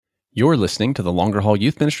You're listening to the Longer Haul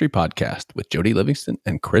Youth Ministry Podcast with Jody Livingston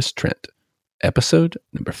and Chris Trent, episode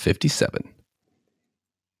number 57.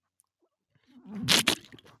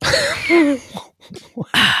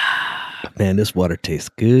 Man, this water tastes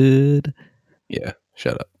good. Yeah,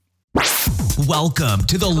 shut up. Welcome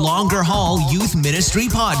to the Longer Haul Youth Ministry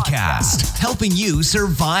Podcast, helping you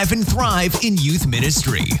survive and thrive in youth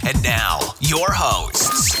ministry. And now, your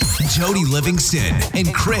hosts, Jody Livingston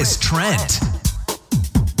and Chris Trent.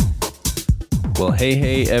 Well,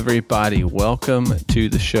 hey, everybody. Welcome to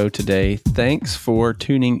the show today. Thanks for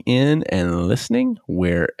tuning in and listening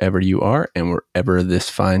wherever you are and wherever this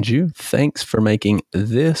finds you. Thanks for making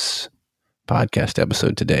this podcast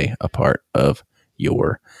episode today a part of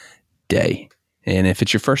your day. And if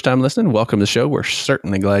it's your first time listening, welcome to the show. We're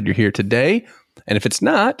certainly glad you're here today. And if it's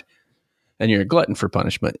not, and you're a glutton for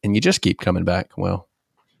punishment and you just keep coming back, well,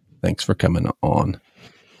 thanks for coming on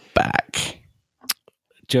back.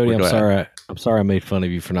 Jody, I'm sorry I made fun of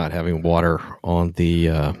you for not having water on the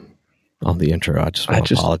intro. I just want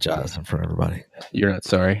to apologize in front of everybody. You're not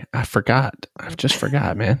sorry. I forgot. I just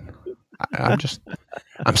forgot, man. I'm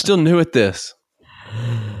still new at this.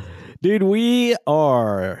 Dude, Jody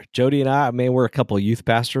and I, man, we're a couple of youth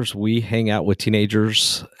pastors. We hang out with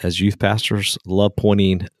teenagers as youth pastors, love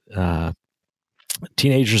pointing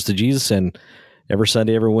teenagers to Jesus, and every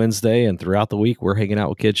Sunday, every Wednesday, and throughout the week, we're hanging out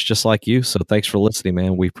with kids just like you. So thanks for listening,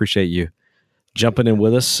 man. We appreciate you jumping in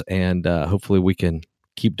with us, and hopefully we can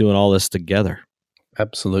keep doing all this together.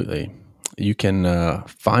 Absolutely. You can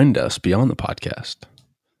find us beyond the podcast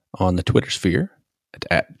on the Twitter sphere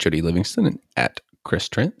at Jody Livingston and at Chris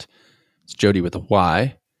Trent. It's Jody with a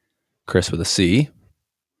Y, Chris with a C,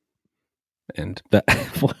 and I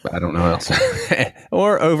don't know what else.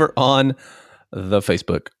 Or over on the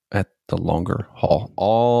Facebook at the Longer Haul.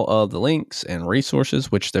 All of the links and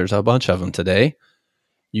resources, which there's a bunch of them today,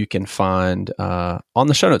 you can find on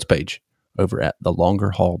the show notes page over at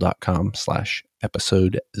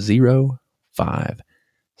thelongerhaul.com/episode 057.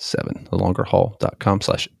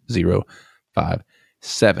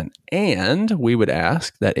 thelongerhaul.com/057. And we would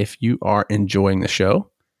ask that if you are enjoying the show,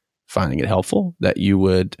 finding it helpful, that you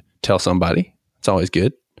would tell somebody. It's always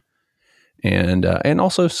good. And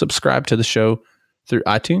also subscribe to the show through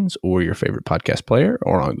iTunes or your favorite podcast player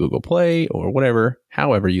or on Google Play or whatever,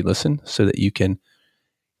 however you listen, so that you can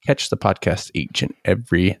catch the podcast each and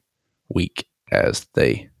every week as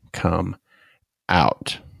they come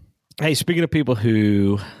out. Hey, speaking of people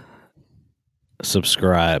who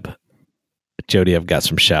subscribe, Jody, I've got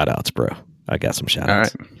some shout outs, bro. I got some shout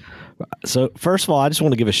outs. All right. So first of all, I just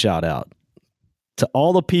want to give a shout out to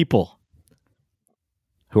all the people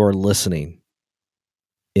who are listening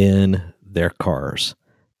in their cars.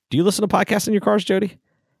 Do you listen to podcasts in your cars, Jody?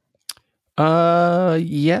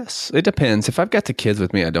 Yes. It depends. If I've got the kids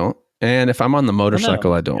with me, I don't. And if I'm on the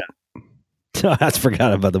motorcycle, I don't. Yeah. I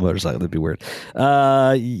forgot about the motorcycle. That'd be weird.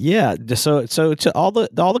 Yeah. So to all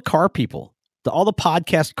the car people, to all the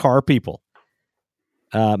podcast car people,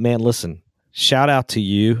 man, listen, shout out to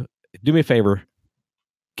you. Do me a favor.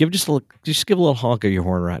 Give a little honk of your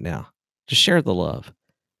horn right now. Just share the love.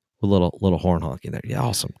 A little horn honking there. Yeah,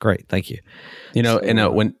 awesome, great, thank you. We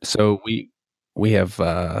have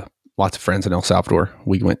lots of friends in El Salvador.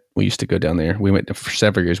 We used to go down there. We went for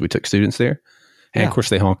several years. We took students there, and of course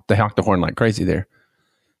they honk the horn like crazy there.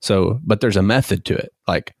 So, but there's a method to it.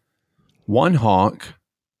 Like one honk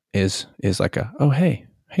is like a, oh hey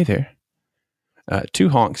there. Two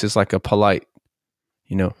honks is like a polite,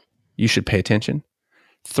 you should pay attention.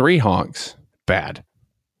 Three honks, bad.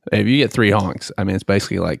 If you get three honks, I mean, it's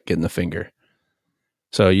basically like getting the finger.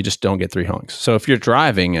 So you just don't get three honks. So if you're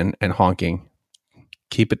driving and honking,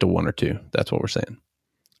 keep it to one or two. That's what we're saying.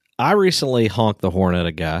 I recently honked the horn at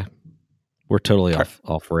a guy. We're totally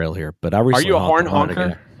off rail here, but I recently. Are you a horn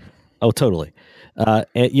honker? Oh, totally. And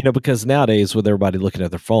because nowadays with everybody looking at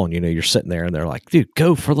their phone, you're sitting there and they're like, "Dude,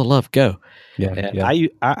 go for the love, go!" Yeah. And yeah.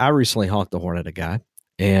 I recently honked the horn at a guy,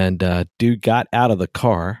 and dude got out of the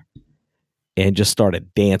car and just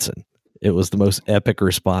started dancing. It was the most epic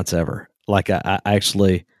response ever. Like I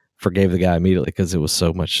actually forgave the guy immediately because it was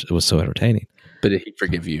so entertaining. But did he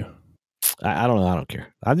forgive you? I don't know. I don't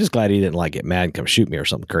care. I'm just glad he didn't get mad and come shoot me or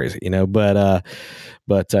something crazy, But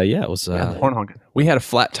yeah, it was. Horn honking. We had a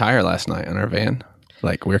flat tire last night on our van.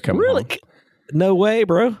 Like we were coming. Really? Home. No way,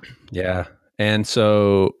 bro. Yeah. And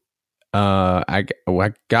so I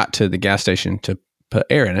got to the gas station to put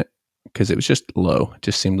air in it because it was just low. It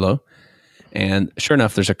just seemed low. And sure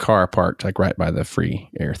enough, there's a car parked like right by the free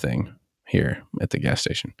air thing here at the gas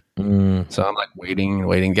station. So I'm like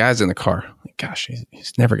waiting. Guy's in the car. Like, gosh,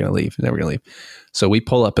 he's never going to leave. So we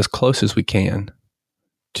pull up as close as we can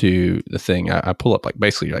to the thing. I pull up like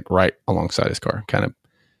basically like right alongside his car, kind of,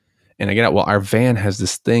 and I get out. Well, our van has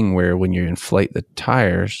this thing where when you inflate the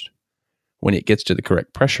tires, when it gets to the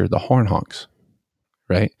correct pressure, the horn honks,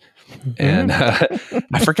 right? And I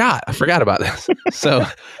forgot about this. So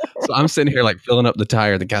I'm sitting here like filling up the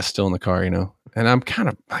tire. The guy's still in the car, and I'm kind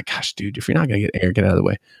of like, gosh, dude, if you're not gonna get air, get out of the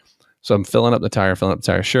way. So I'm filling up the tire.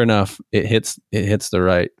 Sure enough, it hits the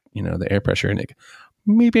right, the air pressure, and it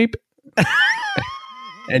beep beep.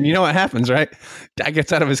 And you know what happens, right? Guy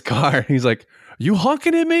gets out of his car. He's like, "You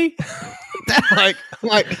honking at me?" I'm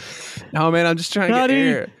like, no, man, I'm just trying to get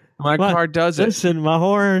air. My car does it. Listen, my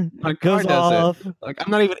horn goes off. Like,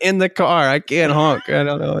 I'm not even in the car. I can't honk. I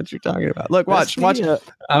don't know what you're talking about. Look, watch. I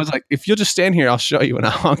was like, if you'll just stand here, I'll show you when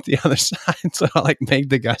I honk the other side. So I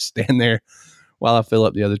made the guy stand there while I fill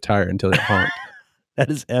up the other tire until it honked.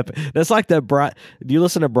 That is epic. That's like that. Do you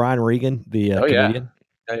listen to Brian Regan, the comedian?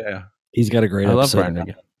 Yeah. He's got a great I episode. love Brian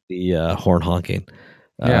Regan. The horn honking.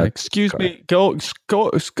 Yeah. Excuse me. Go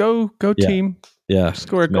team. Yeah.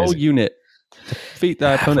 Score a goal unit. Defeat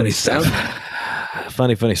the opponent.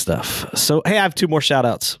 Funny stuff. So, hey, I have 2 more shout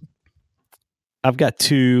outs. I've got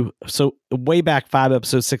 2. So way back 5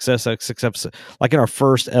 episodes, 6 episodes, like in our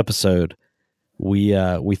first episode, we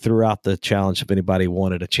threw out the challenge if anybody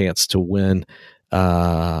wanted a chance to win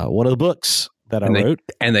one of the books that I wrote.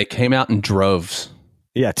 And they came out in droves.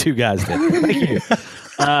 Yeah, 2 guys did. Thank you.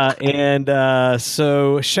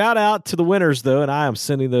 So shout out to the winners though, and I am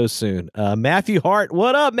sending those soon. Matthew Hart,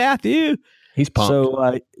 what up, Matthew? He's pumped.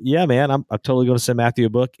 So yeah, man, I'm totally going to send Matthew a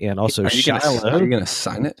book, and also Shiloh. Are you going to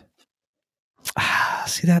sign it?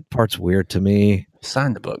 See, that part's weird to me.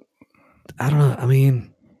 Sign the book. I don't know. I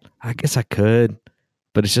mean, I guess I could,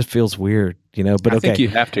 but it just feels weird, But I think you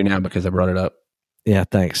have to now because I brought it up. Yeah,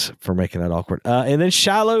 thanks for making that awkward. And then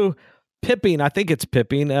Shiloh Pipping, I think it's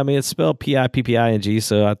Pipping. I mean, it's spelled Pipping,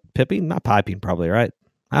 so Pipping, not piping, probably, right?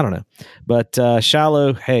 I don't know. But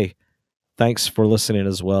Shiloh, hey, thanks for listening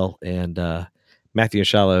as well. And Matthew and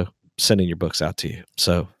Shiloh sending your books out to you.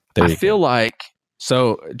 So there you go. I feel like,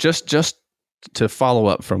 so just to follow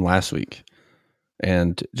up from last week,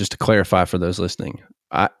 and just to clarify for those listening,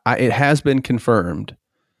 it has been confirmed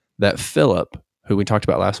that Philip, who we talked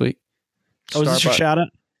about last week. Oh, is this your shout out?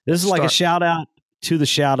 This is like a shout out to the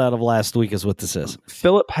shout out of last week is what this is.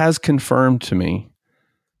 Philip has confirmed to me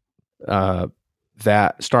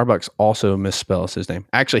that Starbucks also misspells his name.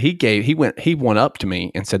 Actually, he went up to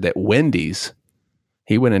me and said that Wendy's,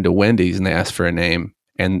 he went into Wendy's and they asked for a name,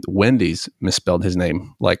 and Wendy's misspelled his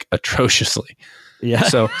name like atrociously. Yeah.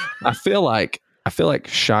 So I feel like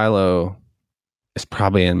Shiloh is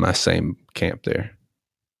probably in my same camp there.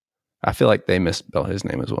 I feel like they misspell his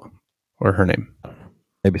name as well, or her name.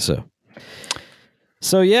 Maybe so.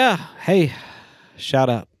 So yeah, hey, shout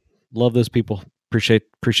out. Love those people. Appreciate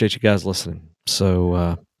you guys listening.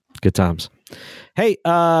 So good times. Hey,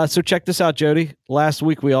 so check this out, Jody. Last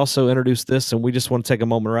week we also introduced this, and we just want to take a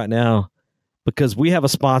moment right now because we have a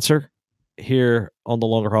sponsor here on the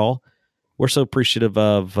Longer Haul. We're so appreciative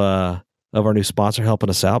of our new sponsor helping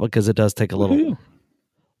us out because it does take a little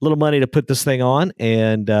money to put this thing on,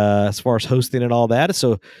 and as far as hosting and all that.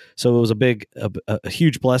 So it was a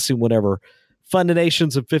huge blessing whenever Fund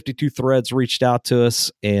Nations and 52 Threads reached out to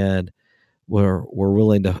us, and we're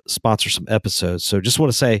willing to sponsor some episodes. So just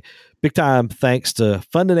want to say big time thanks to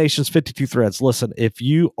Fund Nations, 52 Threads. Listen, if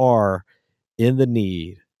you are in the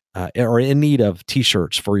need or in need of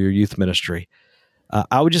t-shirts for your youth ministry,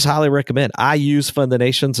 I would just highly recommend. I use Fund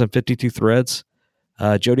Nations and 52 Threads.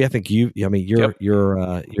 Jody, I think your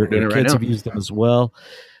kids have used them as well.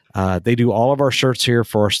 They do all of our shirts here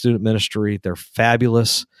for our student ministry. They're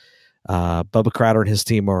fabulous. Bubba Crowder and his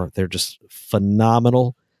team they're just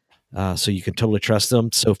phenomenal. So you can totally trust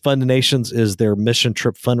them. So Fund Nations is their mission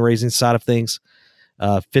trip fundraising side of things.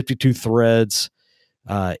 52 Threads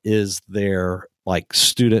is their like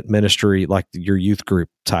student ministry, like your youth group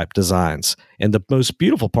type designs. And the most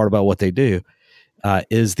beautiful part about what they do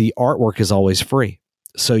is the artwork is always free.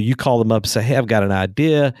 So you call them up and say, hey, I've got an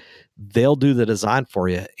idea. They'll do the design for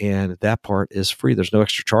you. And that part is free. There's no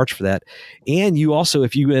extra charge for that. And you also,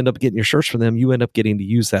 if you end up getting your shirts from them, you end up getting to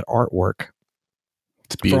use that artwork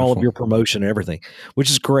for all of your promotion and everything, which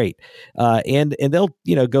is great. And they'll,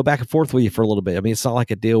 go back and forth with you for a little bit. I mean, it's not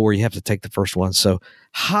like a deal where you have to take the first one. So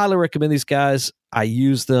highly recommend these guys. I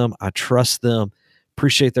use them. I trust them.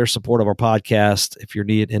 Appreciate their support of our podcast. If you're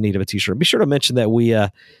in need of a t-shirt, be sure to mention that we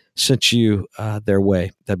sent you their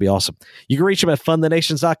way. That'd be awesome. You can reach them at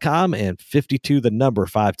fundthenations.com and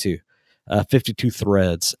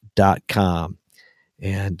 52threads.com.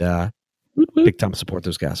 And big time support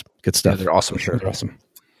those guys. Good stuff. Yeah, they're awesome. Sure. They're awesome.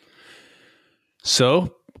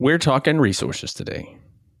 So We're talking resources today.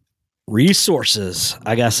 Resources.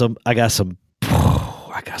 I got some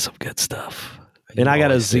good stuff. And I got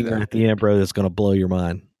a zinger at the end, bro, that's going to blow your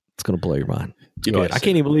mind. It's going to blow your mind. I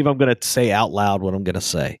can't even believe I'm going to say out loud what I'm going to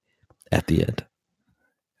say at the end.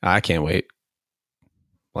 I can't wait.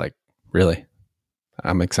 Like, really.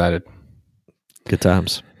 I'm excited. Good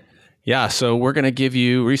times. Yeah, so we're going to give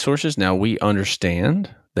you resources. Now, we understand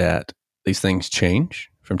that these things change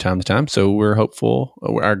from time to time. So we're hopeful.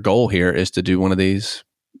 Our goal here is to do one of these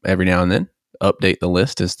every now and then, update the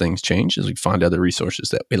list as things change, as we find other resources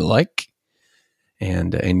that we like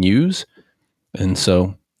and use. And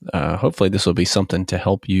so hopefully this will be something to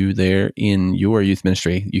help you there in your youth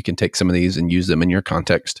ministry. You can take some of these and use them in your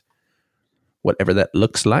context, whatever that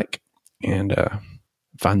looks like, and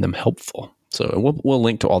find them helpful. So we'll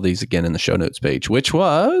link to all these again in the show notes page, which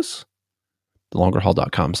was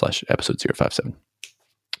thelongerhaul.com/episode 057.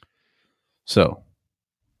 So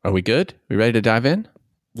are we good? We ready to dive in?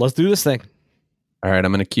 Let's do this thing. All right.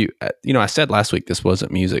 I'm going to cue. I said last week this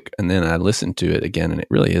wasn't music, and then I listened to it again, and it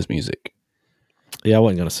really is music. Yeah, I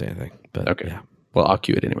wasn't going to say anything, but okay. Yeah. Well, I'll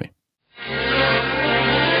cue it anyway.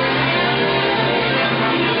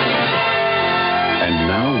 And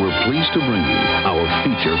now we're pleased to bring you our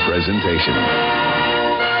feature presentation.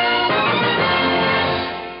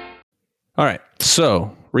 All right.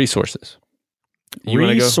 So resources.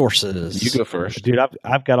 Resources. You go first, dude.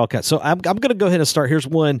 I've got all kinds. So I'm going to go ahead and start. Here's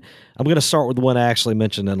one. I'm going to start with the one I actually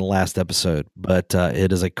mentioned in the last episode, but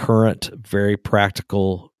it is a current, very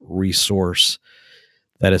practical resource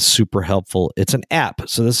that is super helpful. It's an app.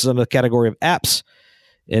 So this is in the category of apps,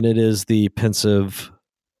 and it is the Pensive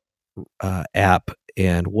app.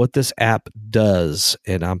 And what this app does,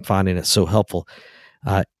 and I'm finding it so helpful,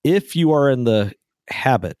 if you are in the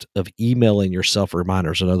habit of emailing yourself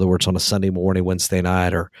reminders, in other words, on a Sunday morning, Wednesday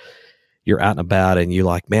night, or you're out and about and you're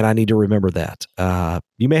like, man, I need to remember that.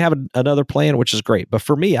 You may have another plan, which is great. But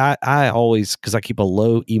for me, I always, because I keep a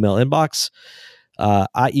low email inbox,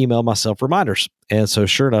 I email myself reminders. And so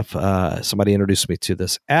sure enough, somebody introduced me to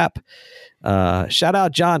this app. Shout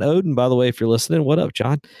out John Oden, by the way, if you're listening. What up,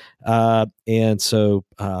 John? And so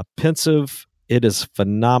Pensive, it is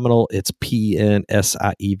phenomenal. It's Pensieve.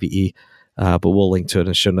 But we'll link to it in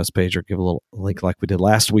the show notes page, or give a little link like we did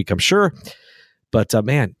last week, I'm sure. But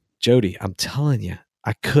man, Jody, I'm telling you,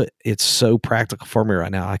 it's so practical for me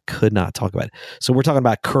right now. I could not talk about it. So we're talking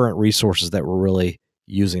about current resources that we're really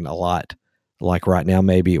using a lot, like right now,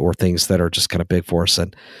 maybe, or things that are just kind of big for us.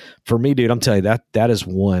 And for me, dude, I'm telling you, that is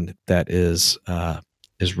one that is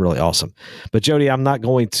really awesome. But Jody, I'm not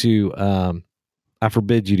going to, I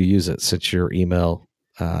forbid you to use it, since your email,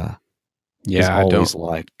 is always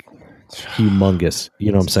like humongous.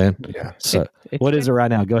 You know what I'm saying? Yeah. So what is it right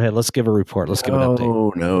now? Go ahead. Let's give a report. Let's give an update.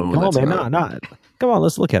 Oh, no. Come on, man. Not. Come on.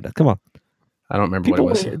 Let's look at it. Come on. I don't remember what it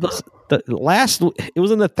was. It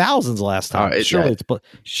was in the thousands last time. Surely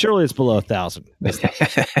it's below 1,000.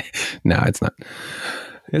 No, it's not.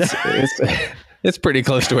 It's pretty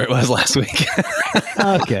close to where it was last week.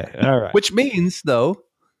 Okay. All right. Which means, though,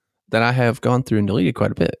 that I have gone through and deleted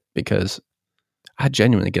quite a bit, because I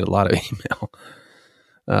genuinely get a lot of email.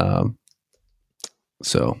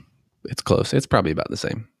 So it's close. It's probably about the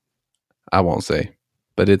same. I won't say,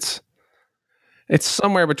 but it's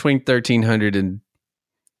somewhere between 1,300 and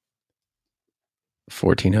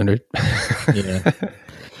 1,400. Yeah.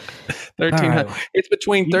 1,300. Right. It's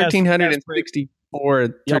between 1,364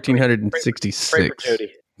 and 1,366.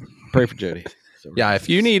 Pray for Jody. Yeah, if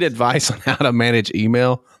you need advice on how to manage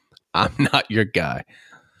email, I'm not your guy.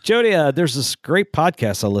 Jody, there's this great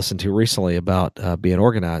podcast I listened to recently about being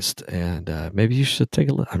organized, and maybe you should take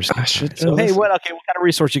a look. I'm just kidding. So, hey, what kind of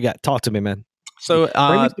resource you got? Talk to me, man. So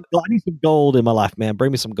I need some gold in my life, man.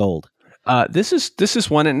 Bring me some gold. This is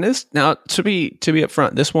one, and this, now to be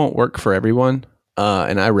upfront, this won't work for everyone,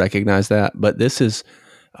 and I recognize that. But this is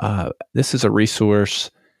a resource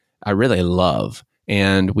I really love,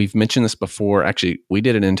 and we've mentioned this before. Actually, we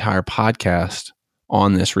did an entire podcast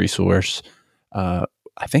on this resource.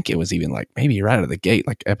 I think it was even like maybe right out of the gate,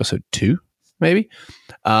 like episode 2, maybe.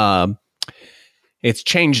 It's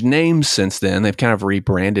changed names since then. They've kind of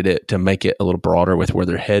rebranded it to make it a little broader with where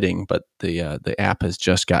they're heading, but the app has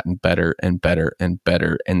just gotten better and better and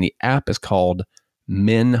better. And the app is called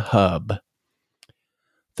MinHub.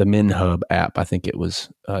 The MinHub app, I think it was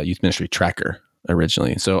Youth Ministry Tracker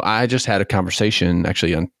originally. So I just had a conversation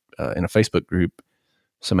actually on in a Facebook group,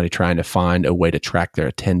 somebody trying to find a way to track their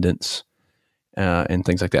attendance and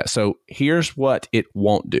things like that. So here's what it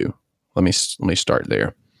won't do. Let me start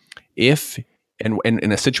there. If and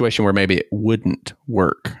in a situation where maybe it wouldn't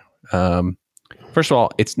work, first of all,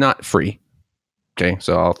 it's not free. Okay,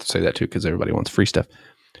 so I'll say that too because everybody wants free stuff.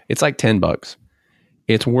 It's like $10.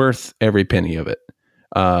 It's worth every penny of it.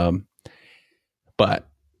 But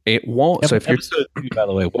it won't. So if you're, episode 2, by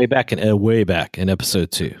the way, way back in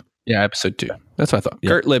episode 2. yeah, episode 2. That's what I thought. Yep,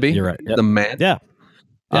 Kurt Libby, you're right. Yep. the man. Yeah.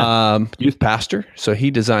 Youth pastor. So he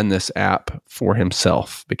designed this app for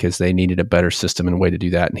himself because they needed a better system and way to do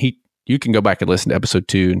that. And you can go back and listen to episode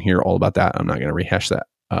 2 and hear all about that. I'm not going to rehash that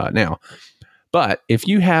now. But if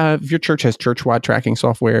your church has church-wide tracking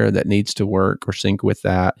software that needs to work or sync with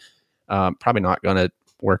that, probably not going to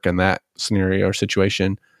work in that scenario or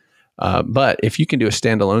situation. But if you can do a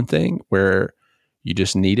standalone thing where you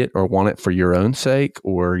just need it or want it for your own sake,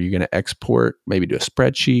 or you're going to export, maybe do a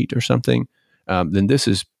spreadsheet or something, then this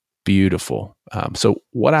is beautiful. So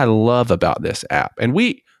what I love about this app, and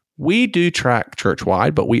we do track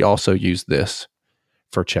church-wide, but we also use this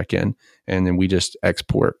for check-in, and then we just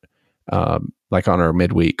export like on our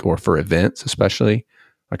midweek or for events, especially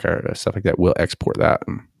like our stuff like that. We'll export that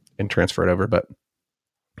and transfer it over. But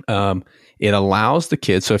it allows the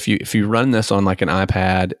kids. So if you run this on like an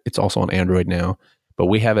iPad, it's also on Android now, but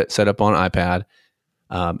we have it set up on iPad.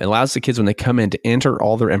 It allows the kids when they come in to enter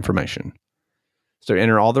all their information. So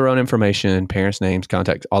enter all their own information, parents' names,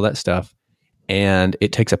 contacts, all that stuff, and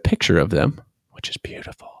it takes a picture of them, which is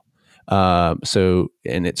beautiful. And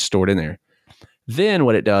it's stored in there. Then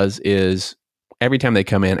what it does is every time they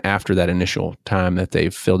come in after that initial time that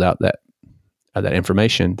they've filled out that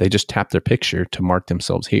information, they just tap their picture to mark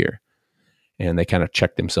themselves here, and they kind of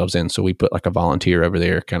check themselves in. So we put like a volunteer over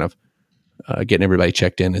there, kind of getting everybody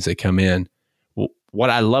checked in as they come in. Well, what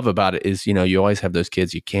I love about it is, you always have those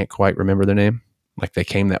kids you can't quite remember their name, like they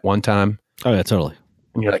came that one time. Oh yeah, totally.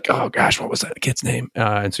 And you're like, oh gosh, what was that kid's name?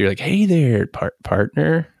 And so you're like, hey there,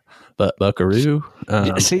 partner. But Buckaroo.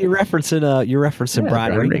 See, you're referencing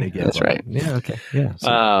Brian Regan again. That's right. Yeah. Okay. Yeah.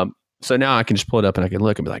 So now I can just pull it up and I can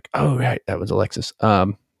look and be like, oh, right, that was Alexis.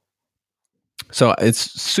 So it's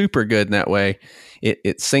super good in that way.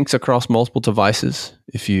 It syncs across multiple devices.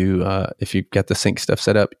 If you've got the sync stuff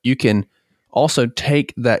set up, you can also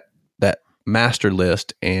take that master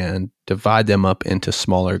list and divide them up into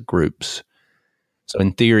smaller groups. So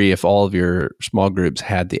in theory, if all of your small groups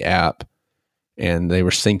had the app and they were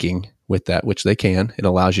syncing with that, which they can, it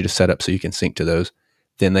allows you to set up so you can sync to those.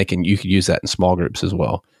 Then you could use that in small groups as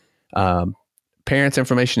well. Parents'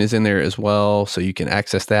 information is in there as well, so you can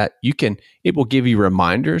access that. It will give you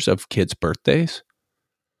reminders of kids' birthdays,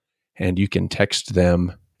 and you can text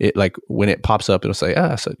them. It, like when it pops up, it'll say,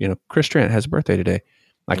 Chris Trent has a birthday today.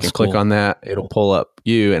 I can click on that. It'll pull up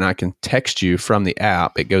you, and I can text you from the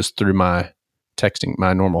app. It goes through my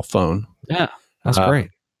normal phone. Yeah, that's great.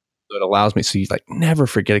 So it allows me, so you never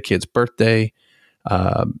forget a kid's birthday.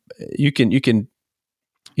 You can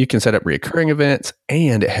set up reoccurring events,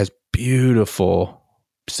 and it has beautiful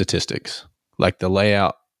statistics. Like the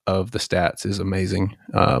layout of the stats is amazing.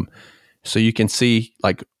 So you can see,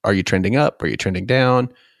 are you trending up? Are you trending down?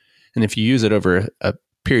 And if you use it over a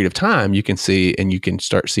period of time, you can see, and you can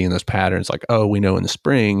start seeing those patterns. Like, oh, we know in the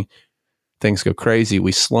spring things go crazy.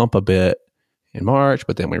 We slump a bit in March,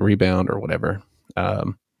 but then we rebound or whatever.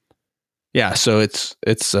 So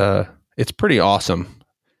it's pretty awesome.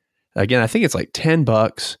 Again, I think it's like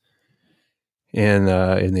 $10 in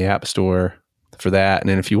the App Store for that. And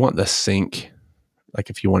then if you want the sync,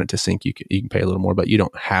 if you want it to sync, you can pay a little more, but you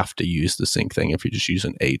don't have to use the sync thing if you're just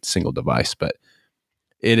using a single device. But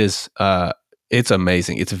it is it's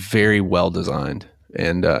amazing. It's very well designed,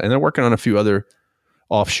 and they're working on a few other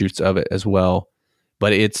offshoots of it as well.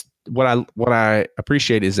 But it's what I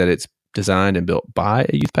appreciate is that it's designed and built by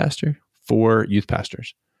a youth pastor for youth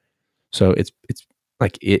pastors. So it's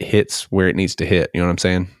like it hits where it needs to hit. You know what I'm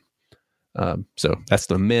saying? So that's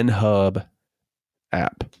the Men Hub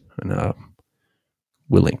app, and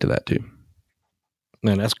we'll link to that too.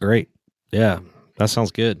 Man, that's great. Yeah, that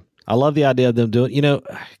sounds good. I love the idea of them doing,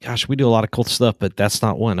 gosh, we do a lot of cool stuff, but that's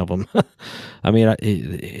not one of them. I mean,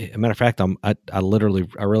 a matter of fact, I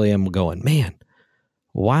really am going, man,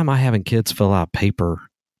 why am I having kids fill out paper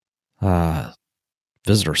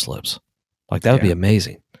visitor slips? Like that would be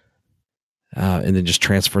amazing. And then just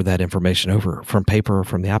transfer that information over from paper or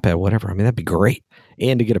from the iPad, whatever. I mean, that'd be great.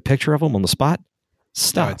 And to get a picture of them on the spot,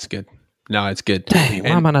 stop. No, it's good. No, it's good. Dang,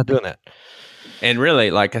 why am I not doing that? And really,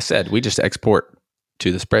 like I said, we just export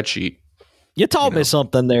to the spreadsheet. You taught me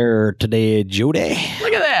something there today, Jody.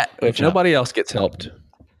 Look at that. If nobody else gets helped,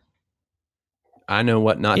 I know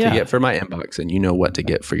what not to get for my inbox, and you know what to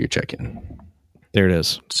get for your check-in. There it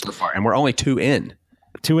is. So far. And we're only 2 in.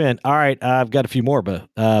 2 in. All right. I've got a few more, but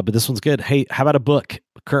this one's good. Hey, how about a book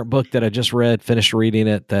current book that I just read, finished reading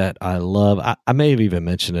it, that I love. I may have even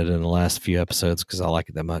mentioned it in the last few episodes because I like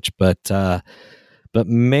it that much. But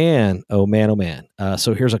man, oh man, oh man.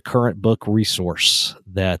 So here's a current book resource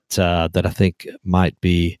that I think might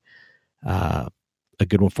be a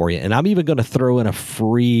good one for you. And I'm even going to throw in a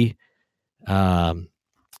free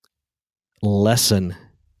lesson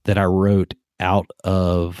that I wrote out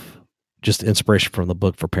of just inspiration from the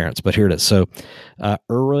book for parents. But here it is. So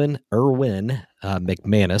Erwin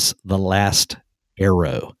McManus, The Last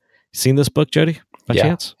Arrow. Seen this book, Jody, by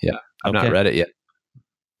chance? Yeah. I've not read it yet.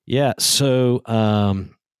 Yeah. So,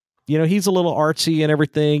 he's a little artsy and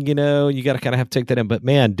everything, you got to kind of have to take that in. But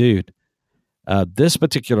man, dude, this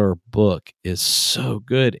particular book is so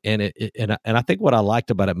good. And and I think what I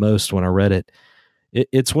liked about it most when I read it,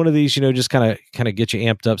 it's one of these, just kind of get you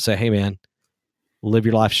amped up, say, hey man, live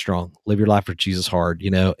your life strong, live your life for Jesus hard,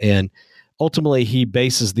 and ultimately he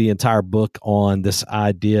bases the entire book on this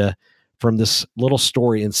idea from this little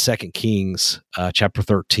story in 2 Kings, chapter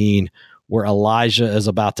 13, where Elijah is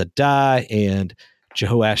about to die and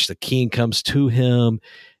Jehoash the king comes to him,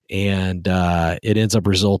 and it ends up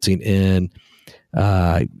resulting in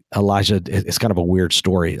Elijah. It's kind of a weird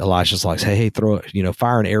story. Elijah's like, hey, throw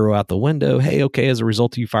fire an arrow out the window. Hey, okay, as a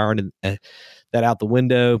result of you firing that out the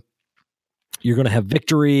window, you're going to have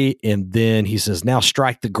victory. And then he says, now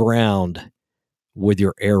strike the ground with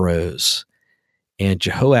your arrows. And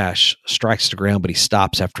Jehoash strikes the ground, but he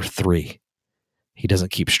stops after 3. He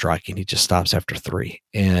doesn't keep striking. He just stops after 3.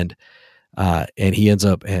 And he ends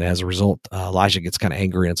up, and as a result, Elijah gets kind of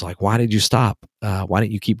angry and it's like, why did you stop? Why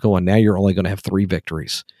didn't you keep going? Now you're only going to have 3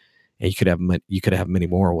 victories, and you could have many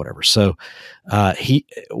more or whatever. So,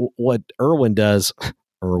 what Erwin does,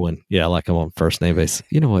 Erwin, yeah, I like him on first name basis.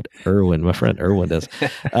 You know what Erwin, my friend Erwin does.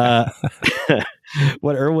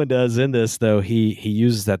 What Erwin does in this, though, he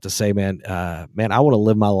uses that to say, man, I want to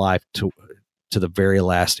live my life to the very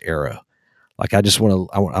last arrow. Like I just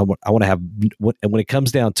want to, I want to have, when it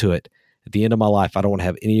comes down to it, at the end of my life, I don't want to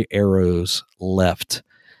have any arrows left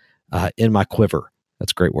in my quiver.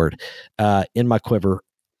 That's a great word. In my quiver,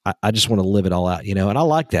 I just want to live it all out, and I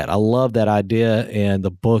like that. I love that idea, and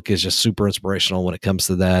the book is just super inspirational when it comes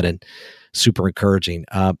to that, and super encouraging.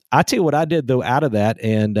 I tell you what I did though out of that,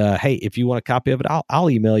 and hey, if you want a copy of it, I'll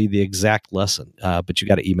email you the exact lesson. But you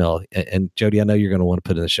got to email. And Jody, I know you're going to want to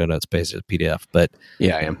put it in the show notes page as a PDF. But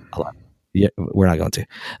yeah, I am. Yeah, we're not going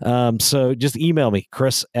to. So just email me,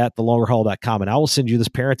 chris@thelongerhaul.com, and I will send you this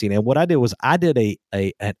parenting. And what I did was I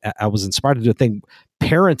was inspired to do a thing,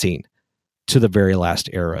 parenting to the very last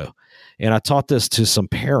arrow. And I taught this to some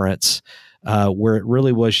parents where it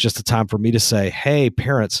really was just a time for me to say, hey,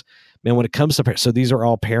 parents, man, when it comes to parents, so these are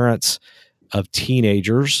all parents of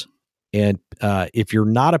teenagers. And if you're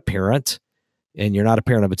not a parent, and you're not a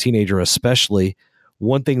parent of a teenager especially,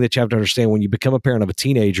 one thing that you have to understand, when you become a parent of a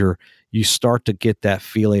teenager, you start to get that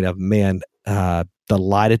feeling of, man, the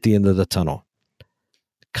light at the end of the tunnel.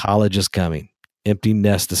 College is coming. Empty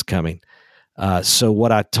nest is coming. So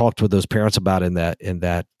what I talked with those parents about in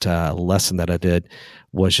that lesson that I did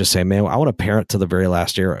was just saying, man, I want to parent to the very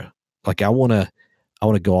last arrow. Like I want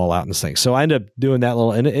to go all out in this thing. So I ended up doing that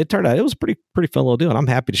little, and it turned out it was pretty fun little deal. And I'm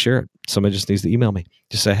happy to share it. Somebody just needs to email me.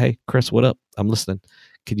 Just say, hey, Chris, what up? I'm listening.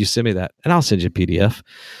 Could you send me that? And I'll send you a PDF.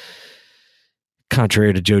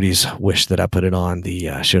 Contrary to Jody's wish that I put it on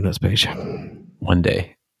the show notes page. One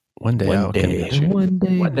day I'll convince you. One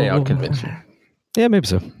day I'll convince you. Yeah, maybe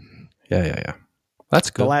so. Yeah.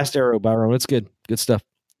 That's good. The Last Arrow by Erwin. It's good. Good stuff.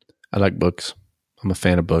 I like books. I'm a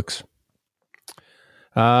fan of books.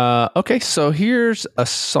 Okay, so here's a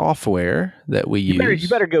software that we use. You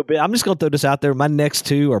better go big. I'm just going to throw this out there. My next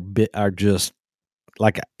 2 are just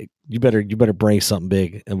like, you better bring something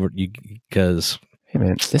big, and because hey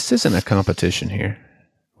man, this isn't a competition here.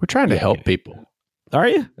 We're trying to help people. Are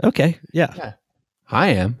you? Okay, yeah. I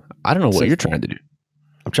am. I don't know what you're trying to do.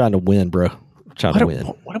 I'm trying to win, bro. I'm trying to win.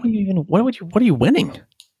 What are you winning?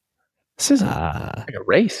 This isn't like a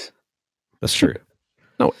race. That's true.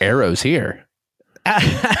 No arrows here.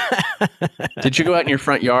 Did you go out in your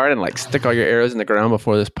front yard and like stick all your arrows in the ground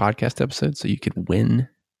before this podcast episode so you could win?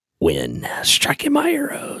 Striking my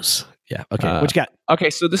arrows. Yeah. Okay. What you got?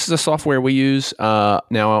 Okay. So this is a software we use.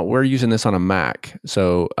 Now we're using this on a Mac.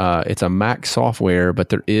 So it's a Mac software, but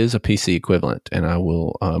there is a PC equivalent, and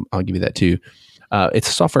I'll give you that too. It's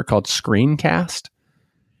a software called Screencast.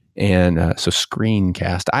 And so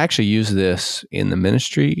Screencast, I actually use this in the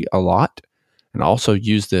ministry a lot, and also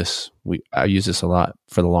use this. I use this a lot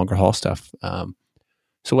for the longer haul stuff.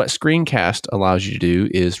 So what Screencast allows you to do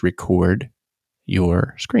is record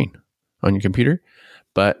your screen on your computer,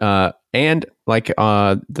 But and like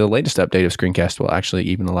the latest update of Screencast will actually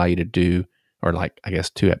even allow you to do, or like I guess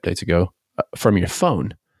 2 updates ago, from your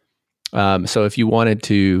phone. So if you wanted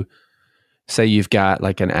to say you've got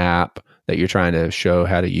like an app that you're trying to show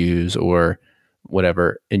how to use or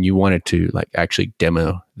whatever, and you wanted to like actually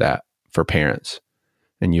demo that for parents,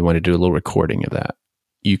 and you want to do a little recording of that,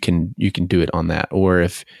 you can do it on that. Or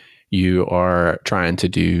if you are trying to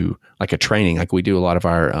do like a training, like we do a lot of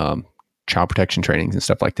our child protection trainings and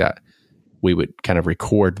stuff like that, we would kind of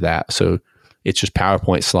record that. So it's just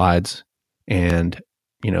PowerPoint slides and,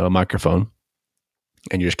 a microphone,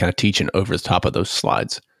 and you're just kind of teaching over the top of those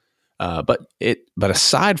slides. But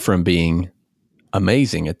aside from being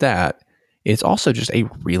amazing at that, it's also just a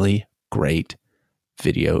really great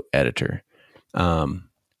video editor.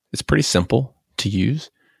 It's pretty simple to use,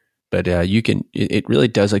 but it really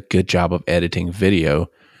does a good job of editing video.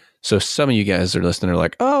 So some of you guys are listening are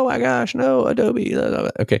like, oh my gosh, no, Adobe.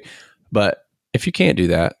 Okay. But if you can't do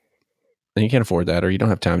that, and you can't afford that, or you don't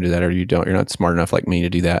have time to do that, or you're not smart enough like me to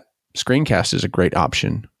do that, Screencast is a great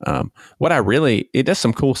option. It does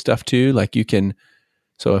some cool stuff too. Like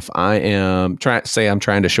so if I am I'm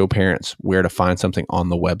trying to show parents where to find something on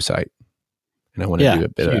the website, and I want to do a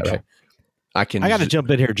bit of that. I got to jump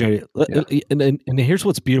in here, Jody. Yeah. And here's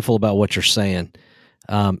what's beautiful about what you're saying.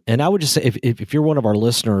 And I would just say, if you're one of our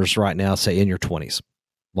listeners right now, say in your 20s,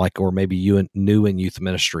 or maybe new in youth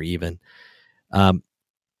ministry, even,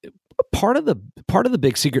 part of the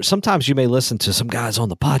big secret, sometimes you may listen to some guys on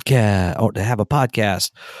the podcast or to have a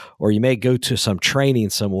podcast, or you may go to some training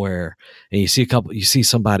somewhere and you see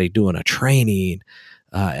somebody doing a training,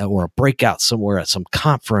 or a breakout somewhere at some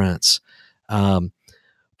conference.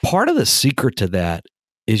 Part of the secret to that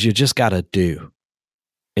is you just got to do,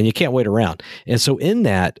 and you can't wait around. And so in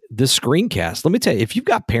that, this Screencast, let me tell you, if you've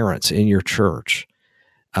got parents in your church,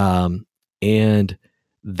 and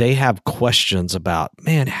they have questions about,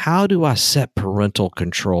 man, how do I set parental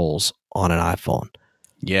controls on an iPhone?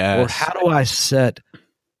 Yeah. Or how do I set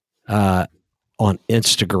on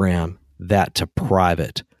Instagram that to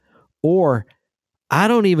private? Or I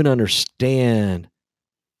don't even understand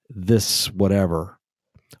this, whatever.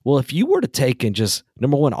 Well, if you were to take and just,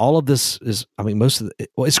 number one, all of this is, most of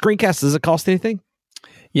Screencast, does it cost anything?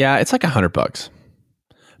 Yeah, it's like $100,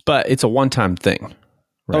 but it's a one-time thing.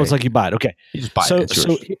 Right? Oh, it's like you buy it. Okay. You just buy it. It's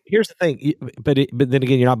yours. So here's the thing. But then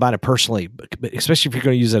again, you're not buying it personally, but especially if you're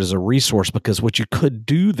going to use that as a resource, because what you could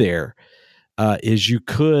do there is you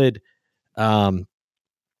could turn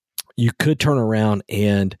around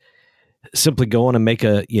and simply go on and make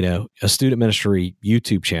a student ministry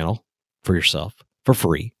YouTube channel for yourself for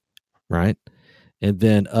free, right? And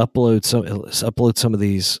then upload some of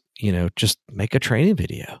these, just make a training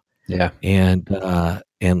video. Yeah. And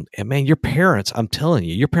man, your parents, I'm telling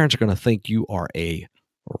you, your parents are going to think you are a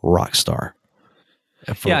rock star.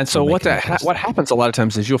 And so what happens a lot of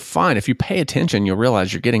times is you'll find, if you pay attention, you'll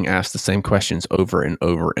realize you're getting asked the same questions over and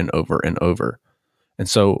over and over and over. And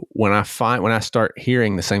so when I start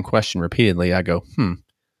hearing the same question repeatedly, I go,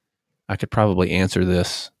 I could probably answer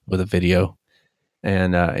this with a video,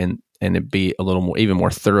 and it'd be a little more, even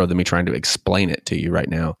more thorough than me trying to explain it to you right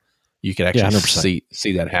now. You could actually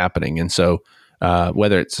see that happening. And so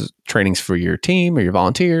whether it's trainings for your team or your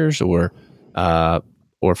volunteers or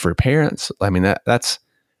for parents, that's,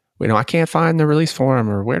 I can't find the release form,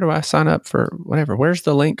 or where do I sign up for whatever? Where's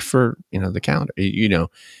the link for, the calendar?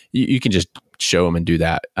 You can just show them and do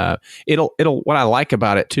that. What I like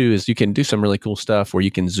about it too, is you can do some really cool stuff where you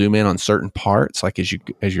can zoom in on certain parts. Like as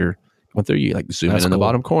you're going through, you like zoom in the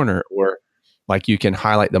bottom corner, or like you can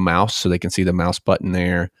highlight the mouse so they can see the mouse button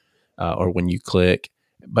there. Or when you click,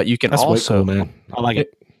 but you can also, cool, man. I like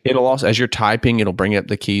it. It'll also, as you're typing, it'll bring up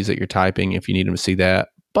the keys that you're typing if you need them to see that.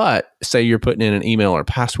 But say you're putting in an email or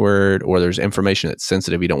password, or there's information that's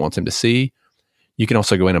sensitive you don't want them to see, you can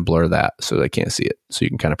also go in and blur that so they can't see it. So you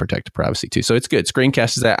can kind of protect the privacy too. So it's good.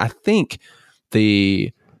 Screencast is that. I think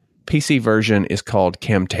the PC version is called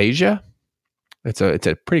Camtasia. It's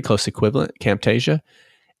a pretty close equivalent, Camtasia.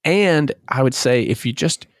 And I would say if you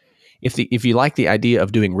like the idea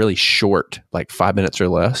of doing really short, like 5 minutes or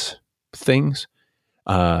less things,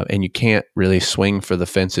 and you can't really swing for the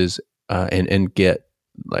fences and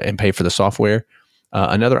pay for the software,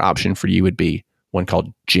 another option for you would be one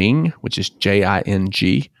called Jing, which is Jing,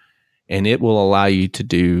 and it will allow you to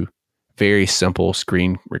do very simple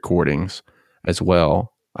screen recordings as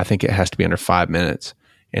well. I think it has to be under 5 minutes,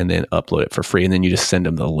 and then upload it for free, and then you just send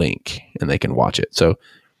them the link and they can watch it. So,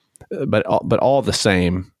 but all the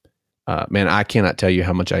same. Man, I cannot tell you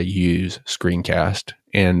how much I use Screencast,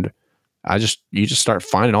 and you just start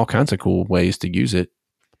finding all kinds of cool ways to use it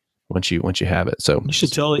once you have it. So You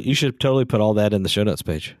should totally put all that in the show notes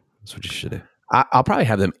page. That's what you should do. I'll probably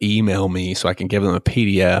have them email me so I can give them a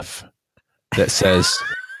PDF that says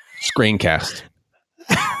screencast.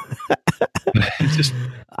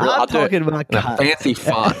 I'm talking about a fancy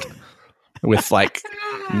font with like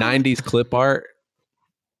 90s clip art.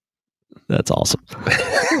 That's awesome.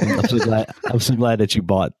 I'm so glad that you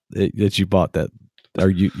bought that, or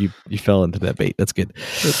you fell into that bait. That's good.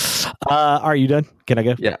 Are you done? Can I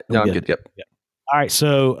go? Yeah, no, I'm good. Yep. All right,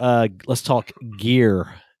 so let's talk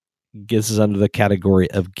gear. This is under the category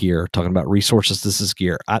of gear. Talking about resources, this is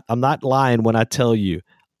gear. I'm not lying when I tell you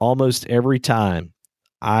almost every time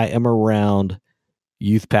I am around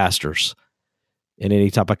youth pastors in any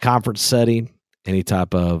type of conference setting, any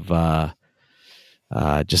type of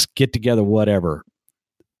just get together, whatever.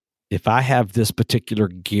 If I have this particular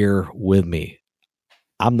gear with me,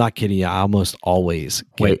 I'm not kidding you, I almost always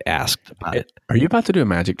get asked about it. Are you about to do a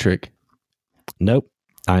magic trick? Nope,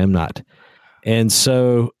 I am not. And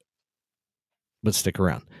so, but stick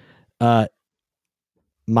around.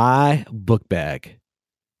 My book bag,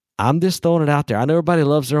 I'm just throwing it out there. I know everybody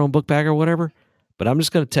loves their own book bag or whatever, but I'm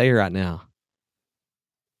just going to tell you right now,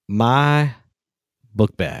 my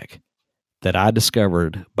book bag that I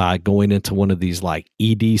discovered by going into one of these like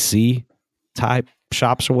EDC type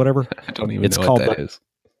shops or whatever. I don't even know what that is.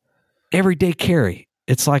 Everyday Carry.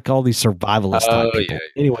 It's like all these survivalist type people. Yeah.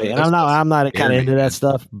 Anyway, and I'm not kind of into that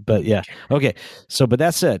stuff, but yeah. Okay. So, but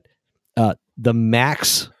that said, the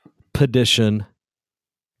Max Pedition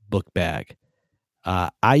book bag.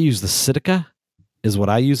 I use the Sitka is what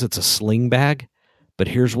I use. It's a sling bag, but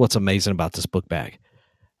here's what's amazing about this book bag.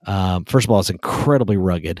 First of all, it's incredibly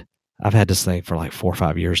rugged. I've had this thing for like 4 or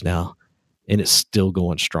 5 years now, and it's still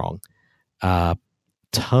going strong.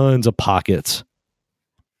 Tons of pockets.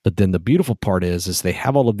 But then the beautiful part is they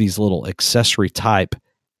have all of these little accessory type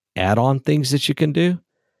add-on things that you can do.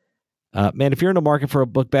 Man, if you're in the market for a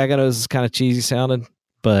book bag, I know this is kind of cheesy sounding,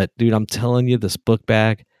 but dude, I'm telling you, this book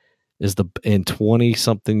bag is in 20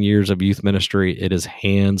 something years of youth ministry, it is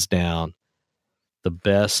hands down the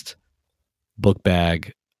best book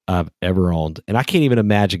bag I've ever owned. And I can't even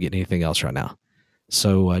imagine getting anything else right now.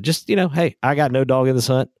 So just, hey, I got no dog in this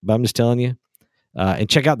hunt, but I'm just telling you, and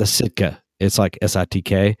check out the Sitka. It's like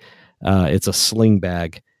SITK. It's a sling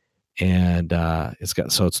bag, and it's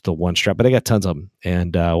the one strap, but I got tons of them.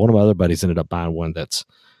 And one of my other buddies ended up buying one that's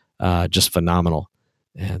just phenomenal.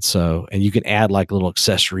 And you can add like little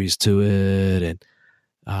accessories to it, and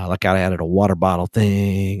like I added a water bottle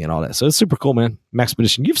thing and all that. So it's super cool, man. Max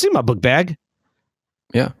Pedition. You've seen my book bag.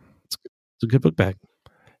 Yeah. It's a good book bag.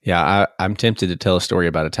 Yeah, I'm tempted to tell a story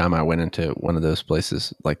about a time I went into one of those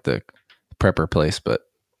places, like the prepper place, but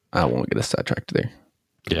I won't get us sidetracked there.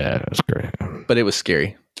 Yeah, that's great. But it was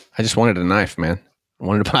scary. I just wanted a knife, man. I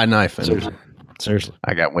wanted to buy a knife. And Seriously.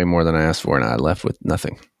 I got way more than I asked for, and I left with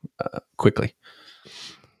nothing quickly.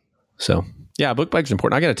 So, yeah, book bag's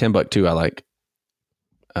important. I got a $10 too. I like.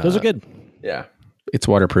 Those are good. Yeah. It's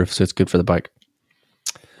waterproof, so it's good for the bike.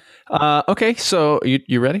 Okay, so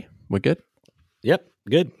you ready? We good? Yep,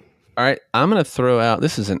 good. All right, I'm going to throw out,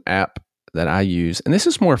 this is an app that I use, and this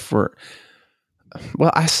is more for, well,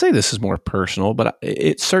 I say this is more personal, but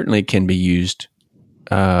it certainly can be used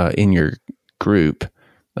in your group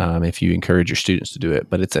if you encourage your students to do it.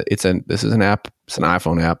 But this is an app. It's an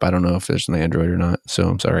iPhone app. I don't know if there's an Android or not. So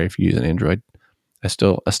I'm sorry if you use an Android. I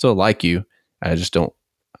still like you. I just don't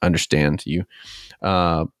understand you.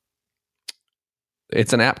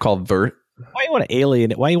 It's an app called Vert. Why you want to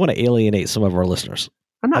alienate some of our listeners?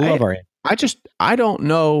 I don't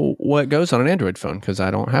know what goes on an Android phone because I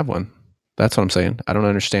don't have one. That's what I'm saying. I don't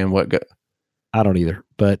understand I don't either,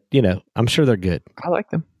 but I'm sure they're good. I like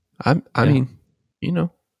them. I mean,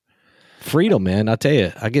 freedom, man. I tell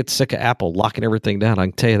you, I get sick of Apple locking everything down. I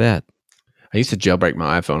can tell you that. I used to jailbreak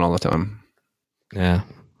my iPhone all the time. Yeah,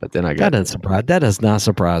 but then that does not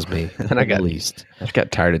surprise me. And I just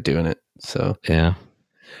got tired of doing it. So yeah.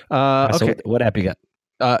 Okay. So what app you got?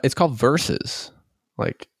 It's called Verses,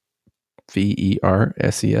 like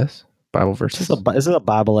VERSES. Bible Verses. Is it a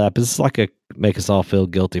Bible app? Is this like a make us all feel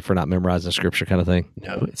guilty for not memorizing scripture kind of thing?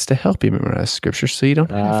 No, it's to help you memorize scripture so you don't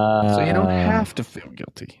have to feel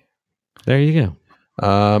guilty. There you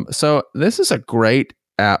go. So this is a great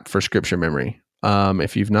app for scripture memory.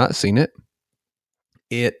 If you've not seen it,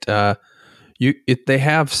 they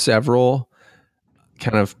have several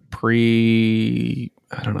kind of pre-done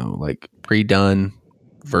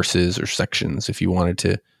verses or sections if you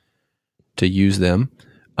wanted to use them.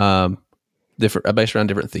 Different based around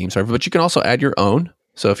different themes, but you can also add your own.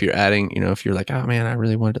 So if you're adding, if you're like, oh man, I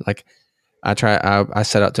really wanted to, like, I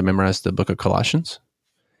set out to memorize the book of Colossians,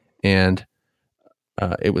 and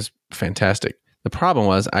it was fantastic. The problem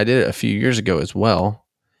was I did it a few years ago as well,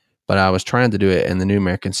 but I was trying to do it in the New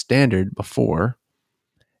American Standard before,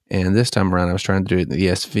 and this time around I was trying to do it in the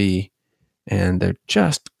ESV, and they're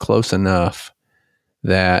just close enough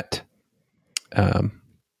that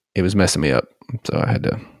it was messing me up, so I had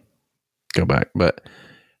to go back. But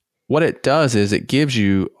what it does is it gives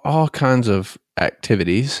you all kinds of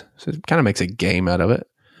activities, so it kind of makes a game out of it,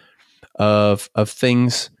 of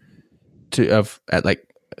things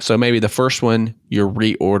so maybe the first one you're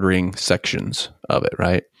reordering sections of it,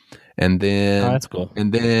 right? And then that's cool.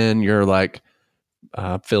 And then you're like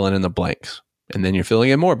filling in the blanks, and then you're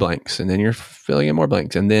filling in more blanks, and then you're filling in more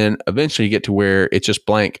blanks, and then eventually you get to where it's just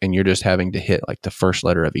blank, and you're just having to hit like the first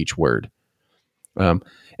letter of each word. And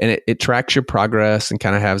it tracks your progress and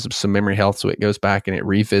kind of has some memory health, so it goes back and it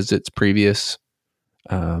revisits previous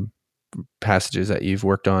passages that you've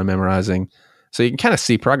worked on memorizing. So you can kind of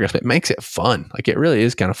see progress, but it makes it fun. Like it really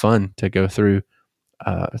is kind of fun to go through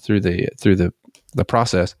the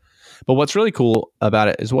process. But what's really cool about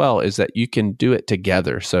it as well is that you can do it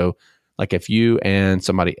together. So like if you and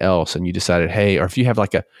somebody else and you decided, hey, or if you have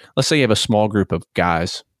let's say you have a small group of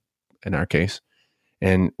guys in our case,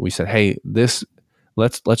 and we said, hey, let's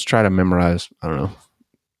try to memorize, I don't know,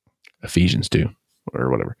 Ephesians 2 or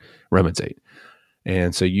whatever, Romans 8.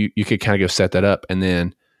 And so you could kind of go set that up, and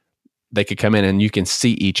then they could come in and you can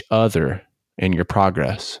see each other and your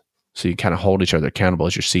progress. So you kind of hold each other accountable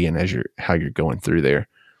as you're seeing how you're going through there,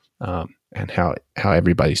 and how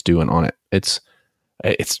everybody's doing on it. It's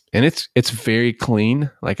very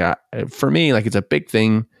clean. For me, it's a big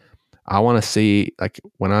thing. I want to see,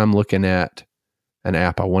 when I'm looking at an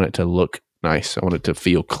app, I want it to look nice. I want it to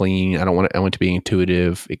feel clean. I want it to be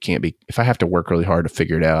intuitive. It can't be, if I have to work really hard to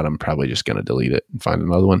figure it out, I'm probably just going to delete it and find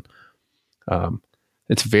another one.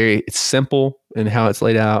 It's simple in how it's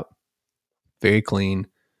laid out, very clean,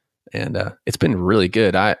 and it's been really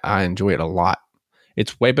good. I enjoy it a lot.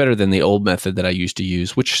 It's way better than the old method that I used to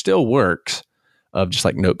use, which still works, of just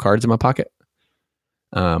like note cards in my pocket.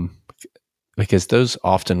 Because those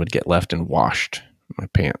often would get left and washed in my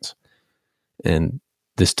pants. And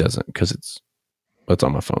this doesn't, because it's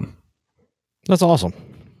on my phone. That's awesome.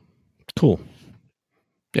 Cool.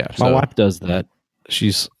 Yeah. My wife does that.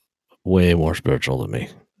 She's way more spiritual than me.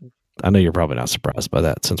 I know you're probably not surprised by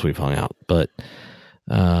that since we've hung out, but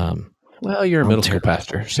well, you're a middle school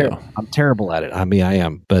pastor, so I'm terrible at it. I mean, I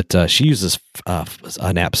am, but she uses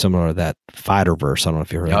an app similar to that, Fighterverse. I don't know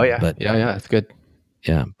if you heard of it. Yeah. But yeah, it's good.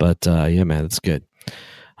 Yeah, but yeah, man, it's good.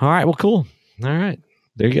 All right, well, cool. All right,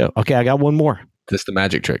 there you go. Okay, I got one more. This is the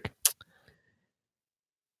magic trick.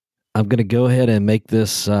 I'm gonna go ahead and make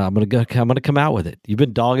this. I'm gonna come out with it. You've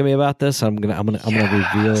been dogging me about this. I'm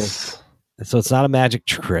gonna reveal. So it's not a magic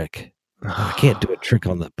trick. I can't do a trick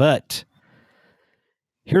on that. But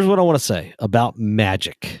here's what I want to say about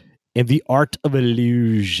magic and the art of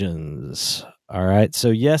illusions. All right. So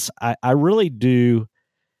yes, I really do.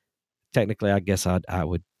 Technically, I guess I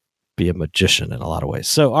would be a magician in a lot of ways.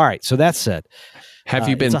 So all right. So that said, have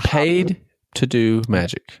you been paid to do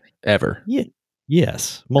magic ever? Yeah.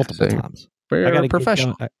 Yes, multiple times. I got a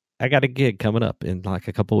professional. I got a gig coming up in like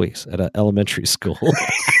a couple of weeks at an elementary school.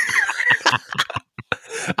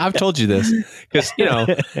 I've told you this because,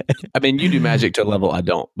 I mean, you do magic to a level I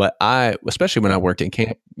don't, but especially when I worked in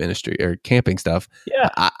camp ministry or camping stuff,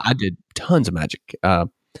 I did tons of magic.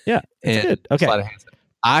 Yeah. And good. Okay.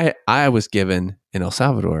 I was given in El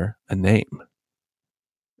Salvador a name,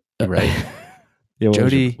 right?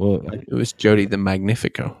 Jody. It was Jody the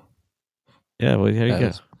Magnifico. Yeah. Well, there you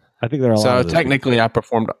go. I think they're all. So technically I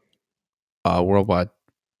performed worldwide,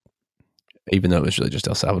 even though it was really just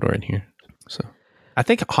El Salvador in here. So I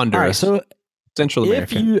think Honduras, right, so Central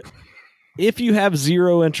America. If you have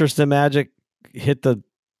zero interest in magic,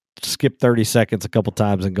 skip 30 seconds a couple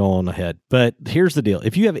times and go on ahead. But here's the deal.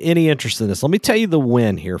 If you have any interest in this, let me tell you the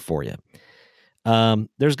win here for you.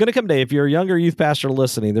 There's going to come a day, if you're a younger youth pastor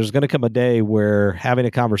listening, there's going to come a day where having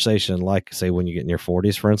a conversation, like say when you get in your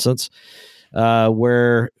 40s, for instance,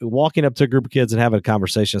 where walking up to a group of kids and having a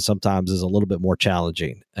conversation sometimes is a little bit more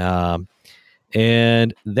challenging.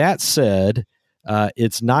 And that said,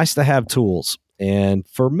 it's nice to have tools. And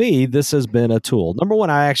for me, this has been a tool. Number one,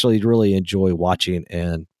 I actually really enjoy watching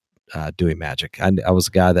and doing magic. I was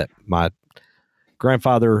a guy that my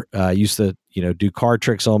grandfather used to, do card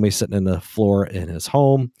tricks on me sitting in the floor in his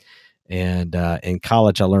home. And in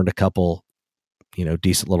college, I learned a couple,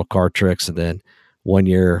 decent little card tricks. And then one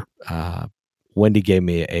year, Wendy gave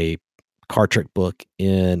me a card trick book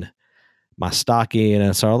in my stocking.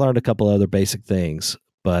 And so I learned a couple other basic things.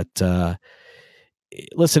 But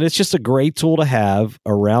listen, it's just a great tool to have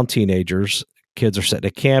around teenagers. Kids are sitting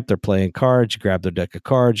at camp, they're playing cards, you grab their deck of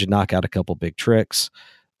cards, you knock out a couple big tricks.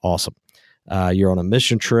 Awesome. You're on a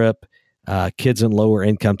mission trip. Kids in lower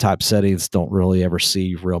income type settings don't really ever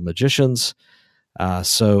see real magicians.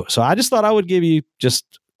 So I just thought I would give you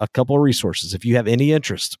just a couple of resources. If you have any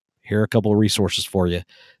interest, here are a couple of resources for you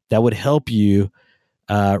that would help you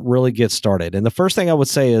really get started. And the first thing I would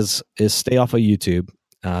say is stay off of YouTube.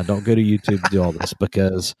 Don't go to YouTube to do all this,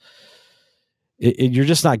 because you're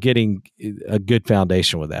just not getting a good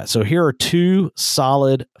foundation with that. So here are 2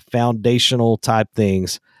 solid foundational type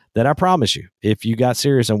things that I promise you, if you got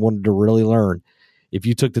serious and wanted to really learn, if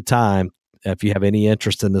you took the time, if you have any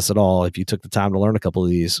interest in this at all, if you took the time to learn a couple of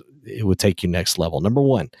these, it would take you next level. Number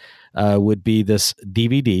 1 would be this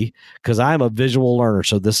DVD, because I'm a visual learner.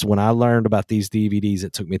 So when I learned about these DVDs,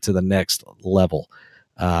 it took me to the next level.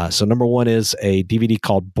 So number 1 is a DVD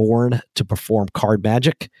called Born to Perform Card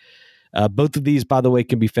Magic. Both of these, by the way,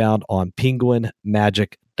 can be found on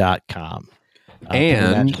penguinmagic.com.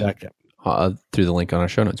 And through the link on our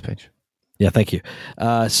show notes page. Yeah, thank you.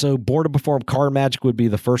 So Born to Perform Card Magic would be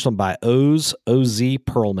the first one by O.Z.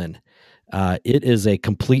 Perlman. It is a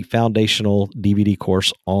complete foundational DVD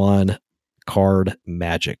course on card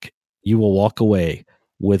magic. You will walk away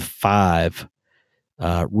with 5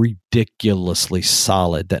 ridiculously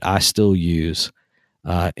solid that I still use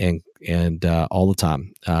and all the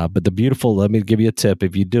time. But let me give you a tip.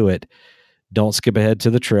 If you do it, don't skip ahead to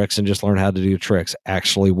the tricks and just learn how to do tricks.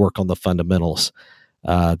 Actually work on the fundamentals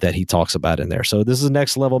that he talks about in there. So this is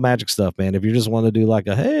next level magic stuff, man. If you just want to do like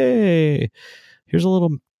hey, here's a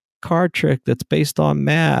little card trick that's based on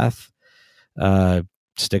math,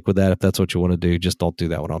 stick with that if that's what you want to do. Just don't do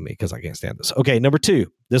that one on me, because I can't stand this. Okay, number 2.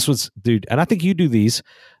 This was, dude, and I think you do these.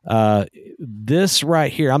 This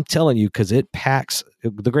right here, I'm telling you, because it packs.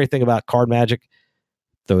 The great thing about card magic,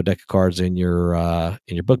 throw a deck of cards in your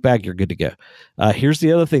book bag, you're good to go. Here's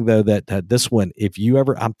the other thing, though, that this one, if you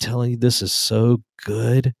ever, I'm telling you, this is so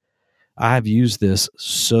good. I've used this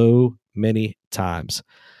so many times.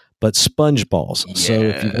 But sponge balls. Yes. So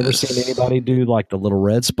if you've ever seen anybody do like the little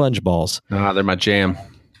red sponge balls, they're my jam.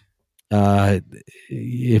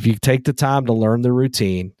 If you take the time to learn the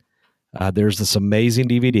routine, there's this amazing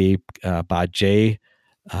DVD by Jay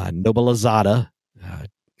Noblezada,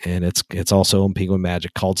 and it's also on Penguin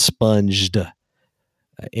Magic, called Sponged.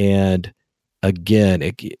 And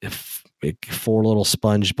again, 4 little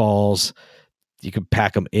sponge balls. You can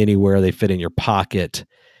pack them anywhere; they fit in your pocket.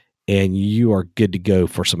 And you are good to go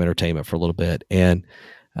for some entertainment for a little bit. And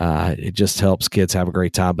it just helps kids have a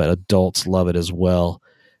great time, but adults love it as well.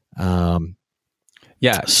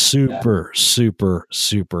 Super, super,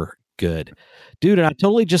 super good. Dude, and I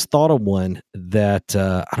totally just thought of one that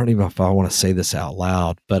I don't even know if I want to say this out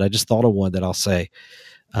loud, but I just thought of one that I'll say.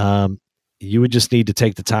 You would just need to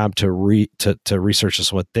take the time to research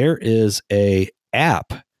this one. There is a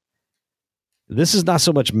app. This is not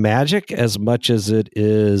so much magic as much as it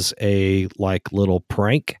is a like little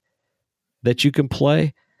prank that you can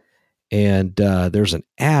play. And there's an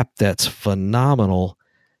app that's phenomenal.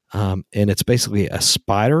 And it's basically a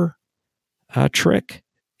spider trick.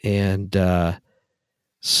 And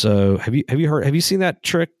so have you seen that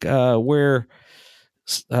trick where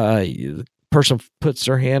the person puts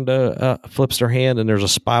their hand, flips their hand, and there's a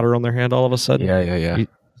spider on their hand all of a sudden?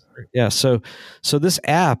 Yeah. So this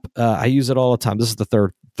app, I use it all the time. This is the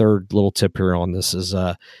third little tip here on this is,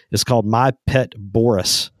 it's called My Pet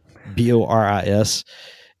Boris, Boris.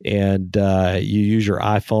 And you use your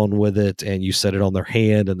iPhone with it, and you set it on their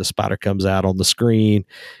hand, and the spider comes out on the screen.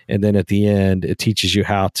 And then at the end, it teaches you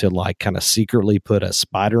how to like kind of secretly put a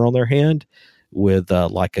spider on their hand with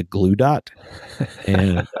like a glue dot.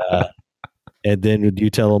 And then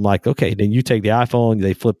you tell them like, okay, then you take the iPhone,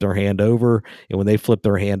 they flip their hand over. And when they flip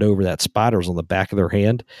their hand over, that spider's on the back of their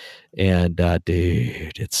hand. And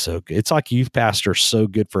dude, it's so good. It's like youth pastor, so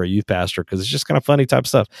good for a youth pastor, because it's just kind of funny type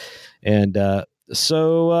stuff. And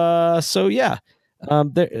so yeah,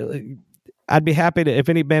 I'd be happy to, if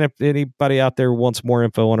anybody out there wants more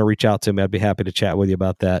info, want to reach out to me, I'd be happy to chat with you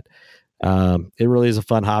about that. It really is a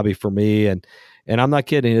fun hobby for me. And I'm not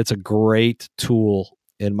kidding. It's a great tool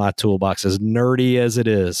in my toolbox, as nerdy as it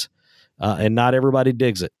is. And not everybody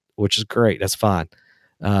digs it, which is great. That's fine.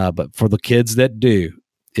 But for the kids that do,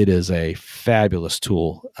 it is a fabulous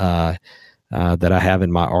tool that I have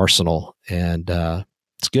in my arsenal, and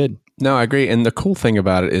it's good. No, I agree. And the cool thing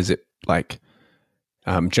about it is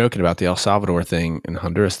I'm joking about the El Salvador thing and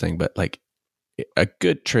Honduras thing, but like a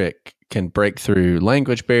good trick can break through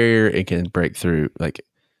language barrier. It can break through like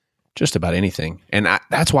just about anything. And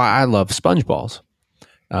that's why I love sponge balls.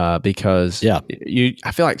 because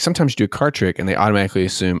I feel like sometimes you do a card trick and they automatically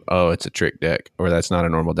assume, oh, it's a trick deck, or that's not a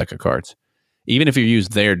normal deck of cards. Even if you use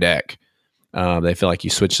their deck, they feel like you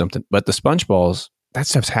switch something. But the sponge balls, that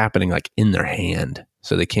stuff's happening like in their hand,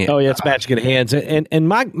 so they can't. Oh yeah, it's magic in hands. And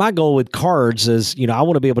my goal with cards is, I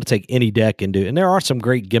want to be able to take any deck and do. And there are some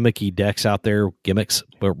great gimmicky decks out there, gimmicks,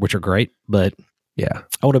 which are great. But yeah,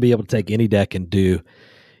 I want to be able to take any deck and do,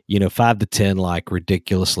 5 to 10 like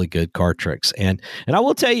ridiculously good card tricks. And I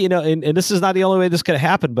will tell you, and this is not the only way this could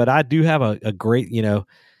happen, but I do have a great,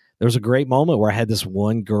 there was a great moment where I had this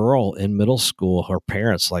one girl in middle school. Her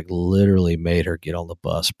parents like literally made her get on the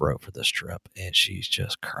bus, bro, for this trip. And she's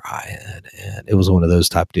just crying. And it was one of those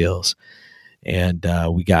type deals. And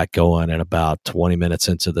we got going, and about 20 minutes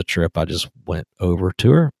into the trip, I just went over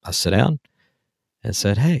to her. I sat down and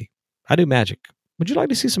said, "Hey, I do magic. Would you like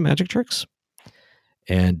to see some magic tricks?"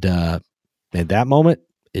 And at that moment,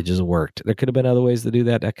 it just worked. There could have been other ways to do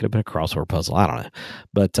that. That could have been a crossword puzzle. I don't know.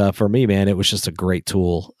 But for me, man, it was just a great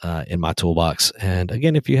tool in my toolbox. And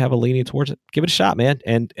again, if you have a leaning towards it, give it a shot, man.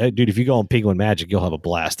 And dude, if you go on Penguin Magic, you'll have a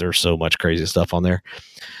blast. There's so much crazy stuff on there.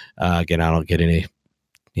 Again, I don't get any,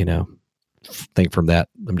 thing from that.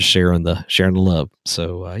 I'm just sharing the love.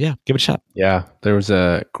 So yeah, give it a shot. Yeah. There was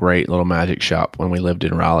a great little magic shop when we lived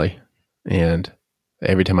in Raleigh, and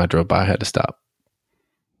every time I drove by, I had to stop.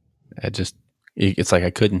 It's like I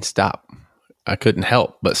couldn't stop. I couldn't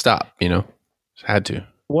help but stop, had to.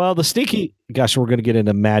 Well, the stinky, gosh, we're going to get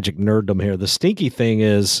into magic nerddom here. The stinky thing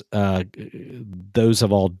is, those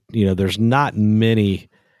have all, there's not many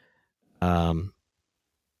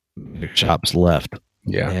shops left.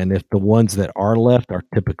 Yeah. And if the ones that are left are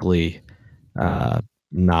typically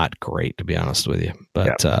not great, to be honest with you.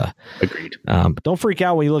 But agreed. But don't freak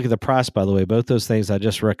out when you look at the price, by the way. Both those things I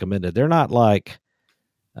just recommended, they're not like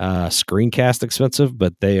screencast expensive,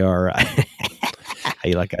 but they are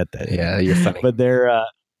you like that? Yeah, you're funny. But they're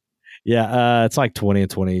it's like 20 and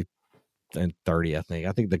 20 and 30. I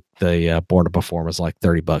think the Born to Perform is like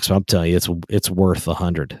 $30, but I'm telling you, it's worth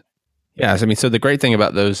 $100. Yeah, I mean, so the great thing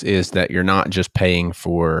about those is that you're not just paying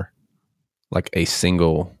for like a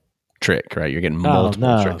single trick, right? You're getting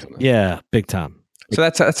multiple tricks. Yeah, big time. So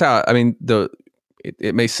that's how, I mean,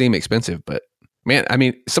 it may seem expensive, but man, I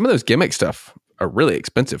mean, some of those gimmick stuff are really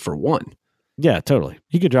expensive for one. Yeah, totally.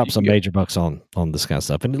 You could drop some major bucks on this kind of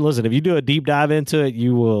stuff. And listen, if you do a deep dive into it,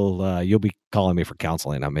 you'll be calling me for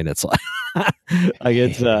counseling. I mean, it's like,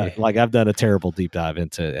 like I've done a terrible deep dive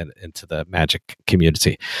into the magic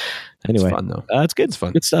community. Anyway, it's fun though. It's good. It's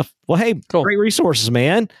fun. Good stuff. Well, hey, cool. Great resources,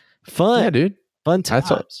 man. Fun. Yeah, dude. Fun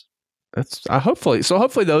times. That's hopefully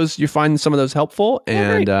those, you find some of those helpful,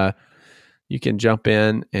 and you can jump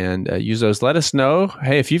in and use those. Let us know.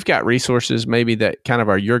 Hey, if you've got resources maybe that kind of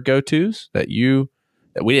are your go-tos that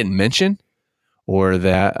we didn't mention, or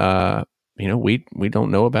that we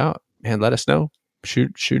don't know about, man, let us know.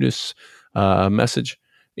 Shoot us a message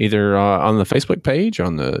either on the Facebook page, you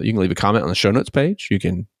can leave a comment on the show notes page. You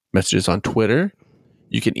can message us on Twitter.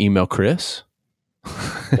 You can email Chris.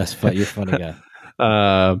 That's fun. You're a funny guy.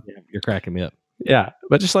 You're cracking me up. Yeah,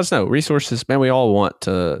 but just let us know. Resources, man, we all want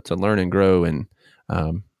to learn and grow and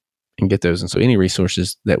get those. And so any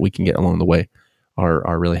resources that we can get along the way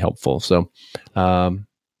are really helpful. So, anything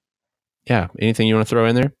you want to throw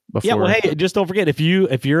in there before? Yeah, well, hey, just don't forget, if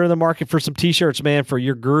you're in the market for some t-shirts, man, for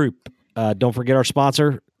your group, don't forget our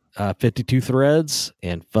sponsor, 52 Threads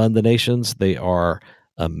and Fund the Nations. They are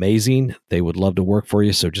amazing. They would love to work for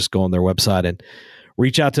you. So just go on their website and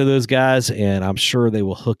reach out to those guys, and I'm sure they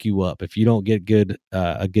will hook you up. If you don't get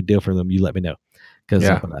a good deal from them, you let me know.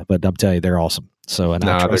 But I'm telling you, they're awesome. So, and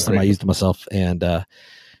I trust them. I used them myself, and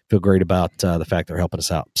feel great about the fact they're helping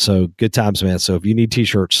us out. So good times, man. So if you need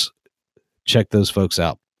t-shirts, check those folks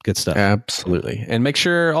out. Good stuff. Absolutely. And make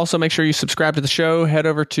sure you subscribe to the show. Head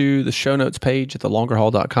over to the show notes page at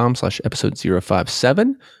thelongerhaul.com/episode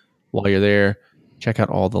 057. While you're there, check out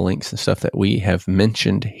all the links and stuff that we have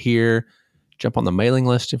mentioned here. Jump on the mailing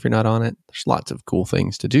list if you're not on it. There's lots of cool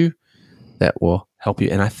things to do that will help you.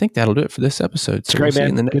 And I think that'll do it for this episode. So great,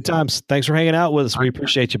 man. Good times. Thanks for hanging out with us. We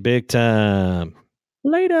appreciate you big time.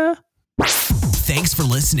 Later. Thanks for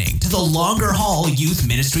listening to the Longer Haul Youth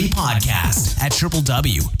Ministry Podcast at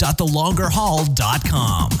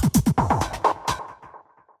www.thelongerhaul.com.